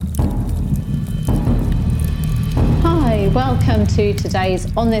welcome to today's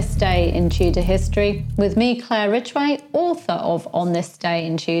On This Day in Tudor History with me, Claire Ridgway, author of On This Day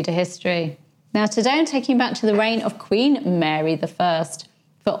in Tudor History. Now today I'm taking you back to the reign of Queen Mary I.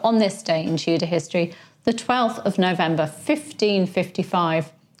 For On This Day in Tudor History, the 12th of November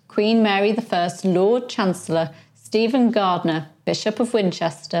 1555, Queen Mary I, Lord Chancellor Stephen Gardiner, Bishop of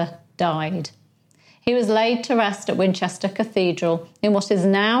Winchester, died. He was laid to rest at Winchester Cathedral in what is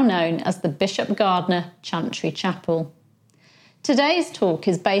now known as the Bishop Gardiner Chantry Chapel. Today's talk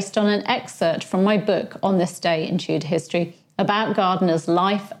is based on an excerpt from my book On This Day in Tudor History about Gardiner's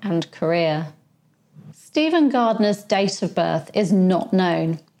life and career. Stephen Gardiner's date of birth is not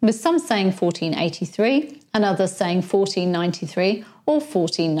known, with some saying 1483 and others saying 1493 or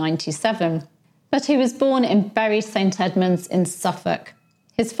 1497. But he was born in Bury St Edmunds in Suffolk.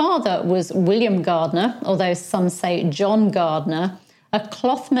 His father was William Gardiner, although some say John Gardiner, a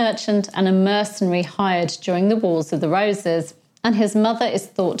cloth merchant and a mercenary hired during the Wars of the Roses, and his mother is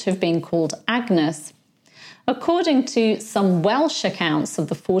thought to have been called Agnes. According to some Welsh accounts of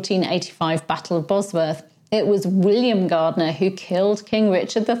the 1485 Battle of Bosworth, it was William Gardiner who killed King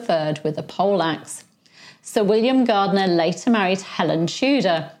Richard III with a poleaxe. Sir William Gardiner later married Helen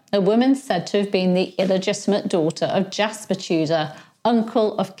Tudor, a woman said to have been the illegitimate daughter of Jasper Tudor,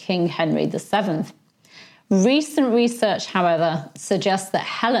 uncle of King Henry VII. Recent research, however, suggests that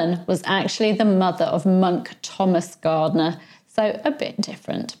Helen was actually the mother of monk Thomas Gardiner, so a bit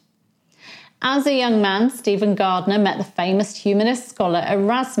different. As a young man, Stephen Gardiner met the famous humanist scholar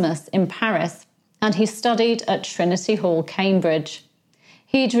Erasmus in Paris, and he studied at Trinity Hall, Cambridge.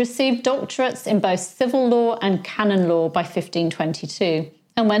 He'd received doctorates in both civil law and canon law by 1522,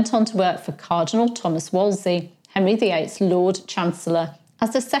 and went on to work for Cardinal Thomas Wolsey, Henry VIII's Lord Chancellor,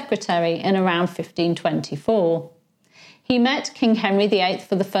 as a secretary in around 1524. He met King Henry VIII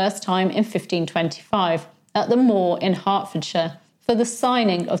for the first time in 1525 at the Moor in Hertfordshire for the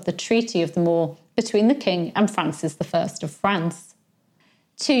signing of the Treaty of the Moor between the King and Francis I of France.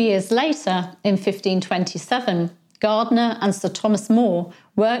 2 years later, in 1527, Gardiner and Sir Thomas More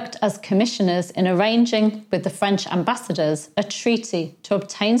worked as commissioners in arranging with the French ambassadors a treaty to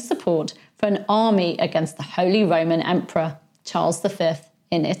obtain support for an army against the Holy Roman Emperor, Charles V,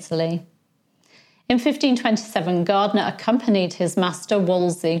 in Italy. In 1527, Gardiner accompanied his master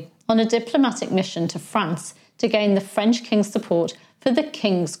Wolsey on a diplomatic mission to France to gain the French king's support for the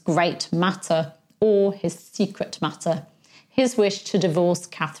king's great matter, or his secret matter, his wish to divorce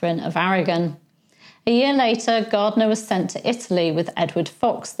Catherine of Aragon. A year later, Gardiner was sent to Italy with Edward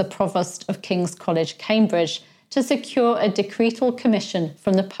Fox, the provost of King's College, Cambridge, to secure a decretal commission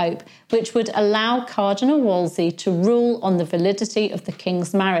from the Pope which would allow Cardinal Wolsey to rule on the validity of the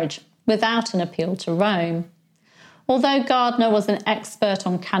king's marriage without an appeal to Rome. Although Gardiner was an expert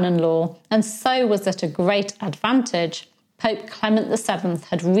on canon law and so was at a great advantage, Pope Clement VII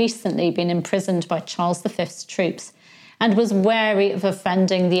had recently been imprisoned by Charles V's troops and was wary of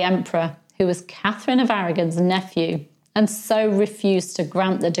offending the emperor, who was Catherine of Aragon's nephew, and so refused to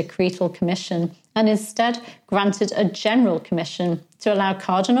grant the decretal commission and instead granted a general commission to allow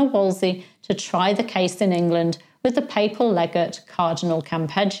Cardinal Wolsey to try the case in England with the papal legate Cardinal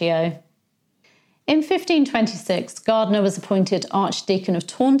Campeggio. In 1526, Gardiner was appointed Archdeacon of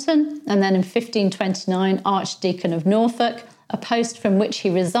Taunton, and then in 1529 Archdeacon of Norfolk, a post from which he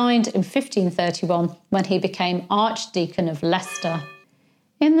resigned in 1531 when he became Archdeacon of Leicester.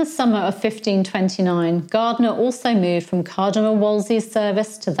 In the summer of 1529, Gardiner also moved from Cardinal Wolsey's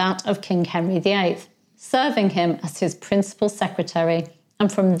service to that of King Henry VIII, serving him as his principal secretary,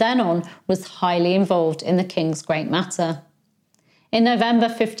 and from then on was highly involved in the king's great matter. In November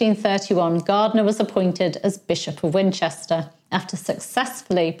 1531, Gardiner was appointed as Bishop of Winchester after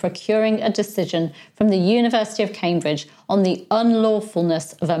successfully procuring a decision from the University of Cambridge on the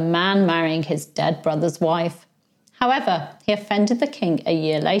unlawfulness of a man marrying his dead brother's wife. However, he offended the king a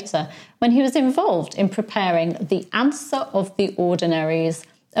year later when he was involved in preparing the Answer of the Ordinaries,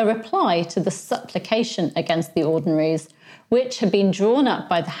 a reply to the supplication against the Ordinaries, which had been drawn up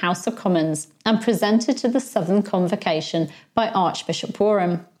by the House of Commons and presented to the Southern Convocation by Archbishop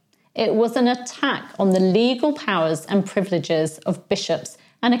Warham. It was an attack on the legal powers and privileges of bishops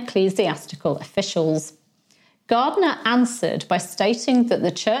and ecclesiastical officials. Gardiner answered by stating that the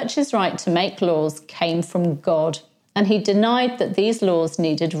Church's right to make laws came from God, and he denied that these laws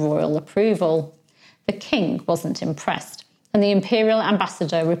needed royal approval. The king wasn't impressed, and the imperial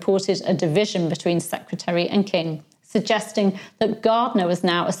ambassador reported a division between secretary and king, suggesting that Gardiner was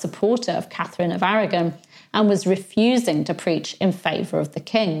now a supporter of Catherine of Aragon and was refusing to preach in favour of the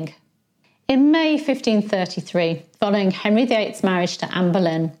king. In May 1533, following Henry VIII's marriage to Anne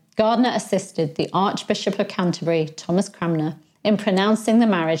Boleyn, Gardiner assisted the Archbishop of Canterbury, Thomas Cranmer, in pronouncing the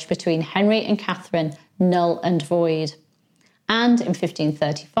marriage between Henry and Catherine null and void. And in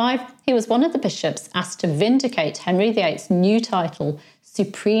 1535, he was one of the bishops asked to vindicate Henry VIII's new title,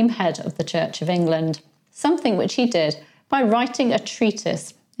 Supreme Head of the Church of England, something which he did by writing a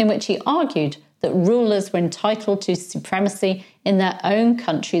treatise in which he argued that rulers were entitled to supremacy in their own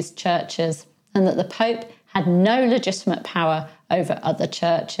country's churches and that the Pope had no legitimate power over other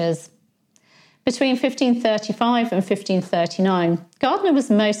churches. Between 1535 and 1539, Gardiner was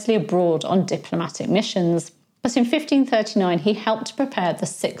mostly abroad on diplomatic missions, but in 1539 he helped prepare the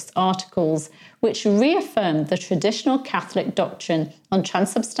 6 Articles, which reaffirmed the traditional Catholic doctrine on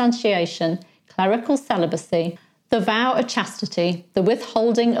transubstantiation, clerical celibacy, the vow of chastity, the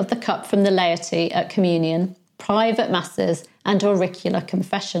withholding of the cup from the laity at communion, private masses, and auricular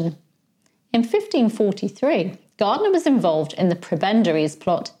confession. In 1543, Gardiner was involved in the prebendaries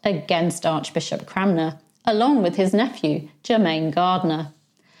plot against Archbishop Cranmer, along with his nephew, Germain Gardiner.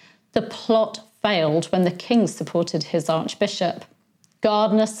 The plot failed when the king supported his archbishop.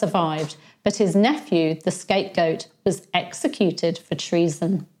 Gardiner survived, but his nephew, the scapegoat, was executed for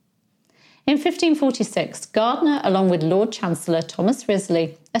treason. In 1546, Gardiner, along with Lord Chancellor Thomas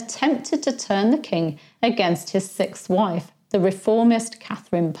Wriothesley, attempted to turn the king against his 6th wife, the reformist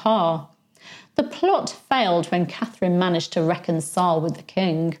Catherine Parr. The plot failed when Catherine managed to reconcile with the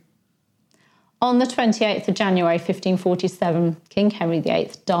king. On the 28th of January 1547, King Henry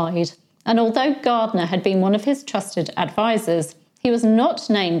VIII died, and although Gardiner had been one of his trusted advisers, he was not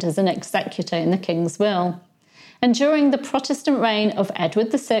named as an executor in the king's will. And during the Protestant reign of Edward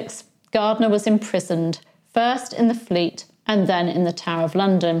VI, Gardiner was imprisoned, first in the Fleet and then in the Tower of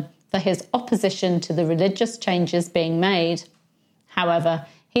London, for his opposition to the religious changes being made. However,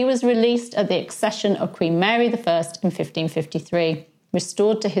 he was released at the accession of Queen Mary I in 1553,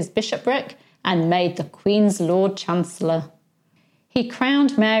 restored to his bishopric, and made the Queen's Lord Chancellor. He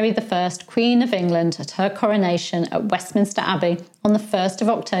crowned Mary I Queen of England at her coronation at Westminster Abbey on the 1st of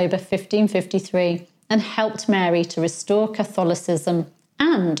October 1553 and helped Mary to restore Catholicism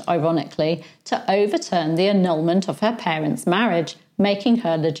and, ironically, to overturn the annulment of her parents' marriage, making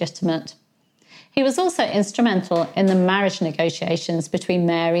her legitimate. He was also instrumental in the marriage negotiations between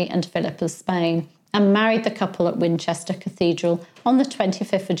Mary and Philip of Spain and married the couple at Winchester Cathedral on the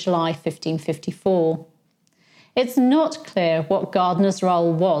 25th of July 1554. It's not clear what Gardiner's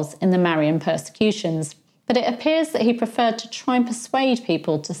role was in the Marian persecutions, but it appears that he preferred to try and persuade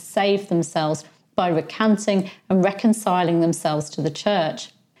people to save themselves by recanting and reconciling themselves to the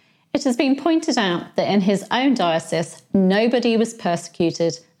church. It has been pointed out that in his own diocese, nobody was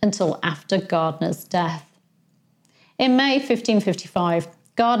persecuted until after Gardiner's death. In May 1555,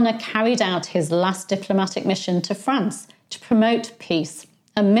 Gardiner carried out his last diplomatic mission to France to promote peace,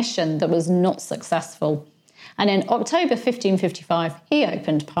 a mission that was not successful. And in October 1555, he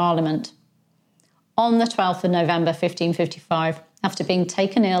opened Parliament. On the 12th of November 1555, after being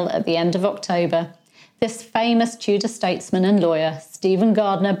taken ill at the end of October, this famous Tudor statesman and lawyer, Stephen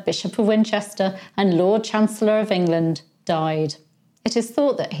Gardiner, Bishop of Winchester and Lord Chancellor of England, died. It is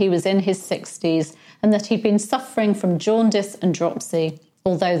thought that he was in his 60s and that he'd been suffering from jaundice and dropsy,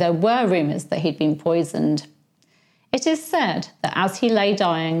 although there were rumours that he'd been poisoned. It is said that as he lay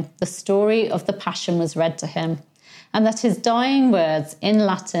dying, the story of the Passion was read to him, and that his dying words in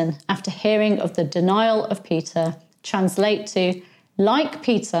Latin, after hearing of the denial of Peter, translate to, "Like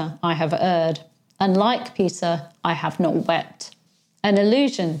Peter, I have erred, and like Peter, I have not wept," an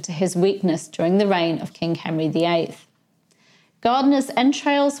allusion to his weakness during the reign of King Henry VIII. Gardiner's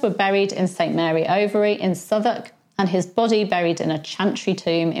entrails were buried in St Mary Overy in Southwark, and his body buried in a chantry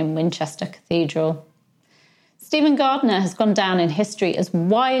tomb in Winchester Cathedral. Stephen Gardiner has gone down in history as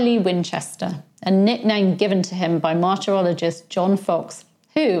Wily Winchester, a nickname given to him by martyrologist John Fox,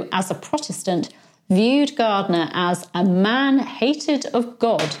 who, as a Protestant, viewed Gardiner as a man hated of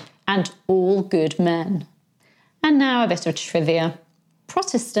God and all good men. And now a bit of trivia.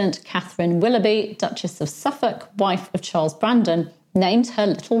 Protestant Catherine Willoughby, Duchess of Suffolk, wife of Charles Brandon, named her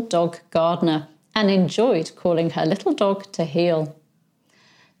little dog Gardiner and enjoyed calling her little dog to heel.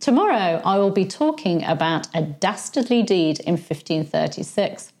 Tomorrow I will be talking about a dastardly deed in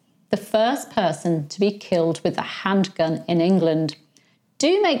 1536, the first person to be killed with a handgun in England.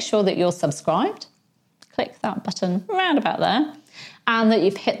 Do make sure that you're subscribed, click that button round about there, and that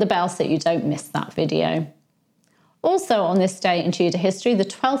you've hit the bell so that you don't miss that video. Also on this day in Tudor history, the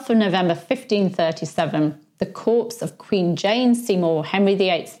 12th of November 1537, the corpse of Queen Jane Seymour, Henry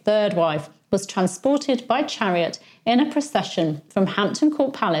VIII's third wife, was transported by chariot in a procession from Hampton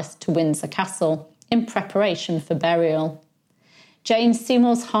Court Palace to Windsor Castle in preparation for burial. Jane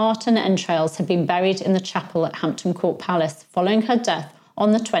Seymour's heart and entrails had been buried in the chapel at Hampton Court Palace following her death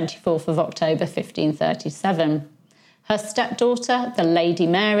on the 24th of October 1537. Her stepdaughter, the Lady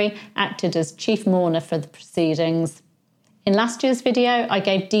Mary, acted as chief mourner for the proceedings. In last year's video, I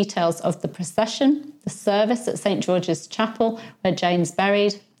gave details of the procession, the service at St George's Chapel, where Jane's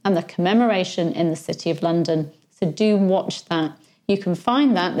buried, and the commemoration in the City of London. So do watch that. You can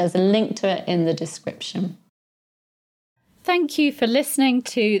find that. There's a link to it in the description. Thank you for listening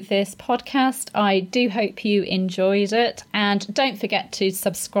to this podcast. I do hope you enjoyed it. And don't forget to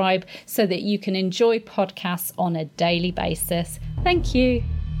subscribe so that you can enjoy podcasts on a daily basis. Thank you.